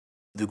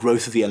The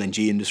growth of the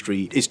LNG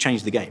industry has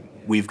changed the game.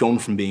 We've gone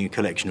from being a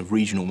collection of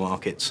regional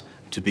markets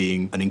to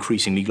being an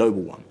increasingly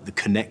global one. The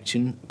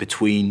connection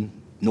between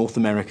North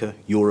America,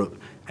 Europe,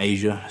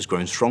 Asia has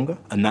grown stronger,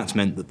 and that's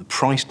meant that the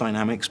price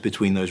dynamics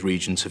between those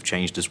regions have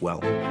changed as well.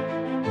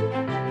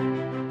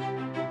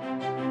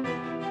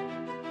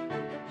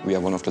 We are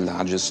one of the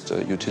largest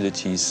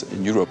utilities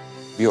in Europe.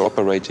 We are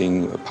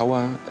operating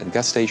power and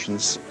gas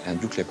stations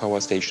and nuclear power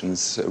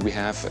stations. We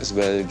have as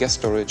well gas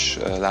storage,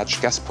 a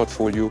large gas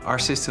portfolio. Our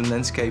system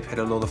landscape had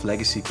a lot of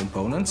legacy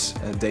components.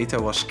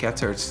 Data was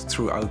scattered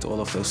throughout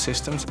all of those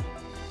systems.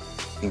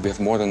 We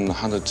have more than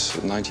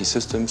 190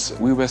 systems.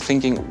 We were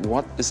thinking,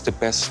 what is the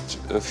best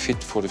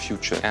fit for the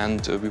future?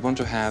 And we want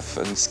to have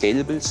a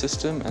scalable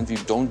system, and we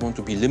don't want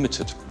to be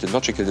limited. The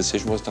logical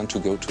decision was done to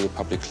go to the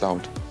public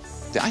cloud.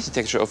 The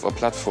architecture of our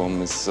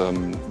platform is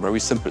very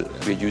simple.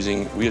 We're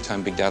using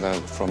real-time big data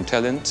from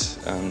Talent,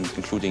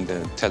 including the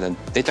Talent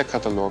data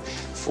catalog.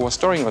 For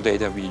storing our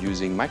data, we're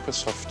using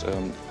Microsoft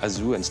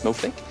Azure and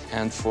Snowflake.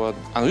 And for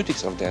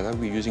analytics of data,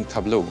 we're using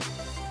Tableau.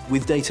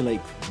 With Data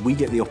Lake, we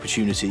get the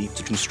opportunity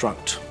to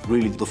construct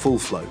really the full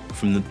flow,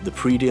 from the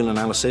pre-deal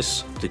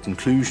analysis, the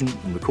conclusion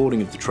and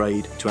recording of the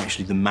trade, to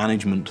actually the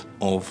management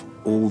of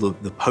all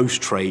the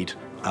post-trade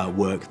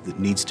work that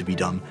needs to be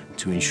done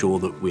to ensure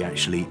that we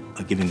actually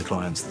are giving the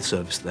clients the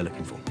service they're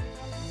looking for.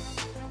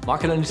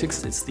 Market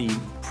analytics is the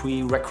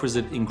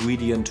prerequisite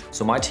ingredient.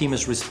 So my team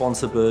is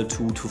responsible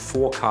to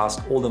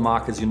forecast all the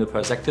markets Uniper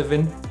is active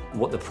in,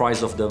 what the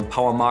price of the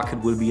power market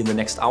will be in the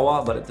next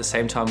hour, but at the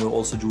same time we're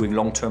also doing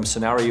long-term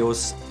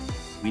scenarios.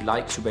 We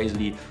like to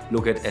basically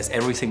look at as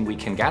everything we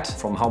can get,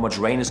 from how much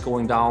rain is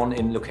going down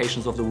in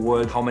locations of the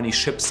world, how many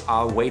ships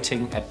are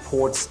waiting at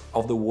ports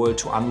of the world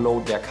to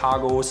unload their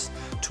cargoes,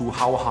 to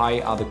how high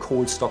are the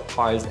coal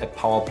stockpiles at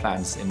power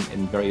plants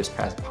in various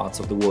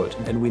parts of the world.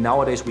 And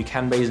nowadays we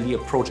can basically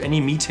approach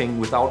any meeting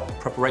without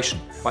preparation.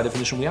 By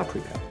definition, we are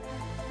prepared.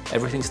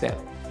 Everything's there.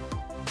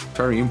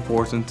 Very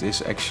important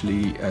is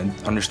actually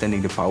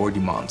understanding the power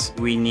demand.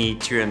 We need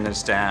to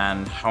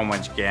understand how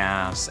much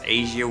gas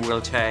Asia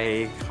will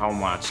take, how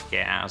much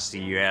gas the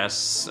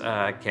US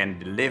can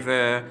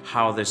deliver,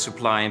 how the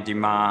supply and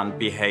demand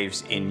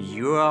behaves in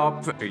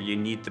Europe. You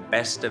need the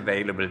best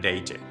available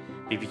data.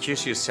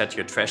 Because you set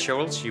your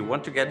thresholds, you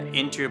want to get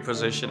into a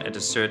position at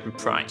a certain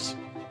price.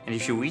 And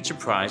if you reach a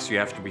price, you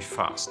have to be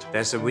fast.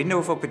 There's a window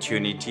of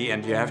opportunity,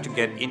 and you have to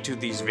get into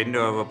this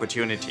window of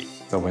opportunity.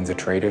 So when the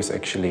traders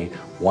actually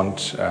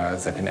want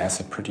that an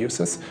asset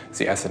produces,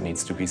 the asset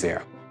needs to be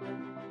there.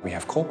 We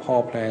have coal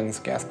power plants,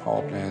 gas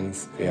power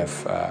plants, we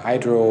have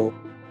hydro.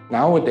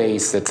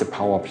 Nowadays, that the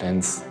power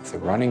plants, the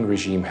running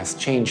regime has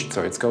changed,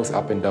 so it goes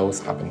up and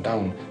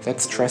down. That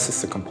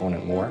stresses the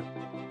component more.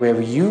 Where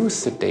we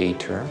use the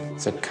data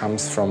that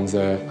comes from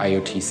the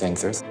IoT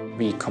sensors,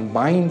 we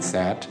combine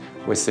that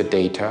with the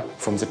data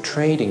from the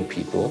trading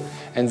people,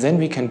 and then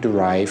we can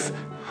derive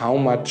how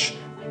much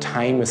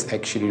time is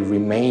actually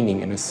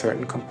remaining in a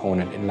certain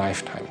component in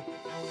lifetime.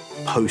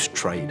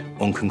 Post-trade,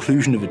 on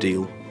conclusion of a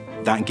deal,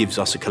 that gives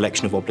us a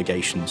collection of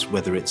obligations,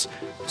 whether it's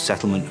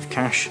settlement of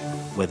cash,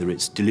 whether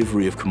it's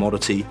delivery of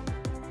commodity.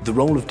 The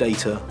role of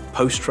data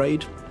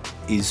post-trade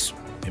is,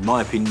 in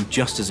my opinion,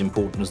 just as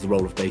important as the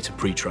role of data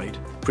pre-trade.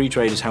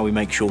 Pre-trade is how we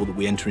make sure that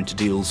we enter into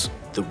deals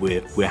that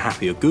we're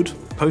happy or good.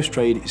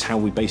 Post-trade is how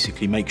we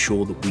basically make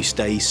sure that we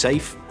stay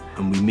safe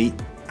and we meet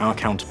our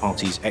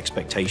counterparties'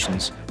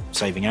 expectations,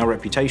 saving our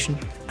reputation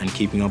and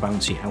keeping our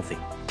balance sheet healthy.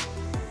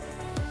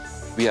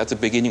 We are at the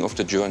beginning of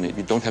the journey.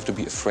 We don't have to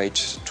be afraid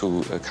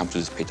to come to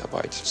this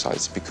petabyte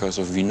size, because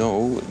we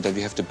know that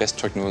we have the best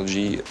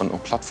technology on our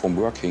platform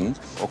working.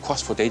 Our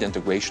cost for data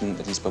integration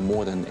is by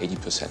more than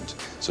 80%.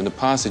 So in the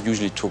past, it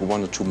usually took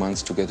 1 or 2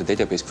 months to get the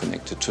database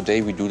connected.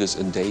 Today, we do this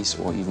in days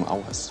or even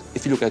hours.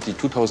 If you look at the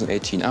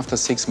 2018, after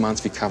 6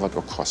 months, we covered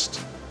our cost,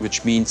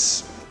 which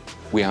means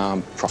we are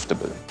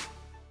profitable.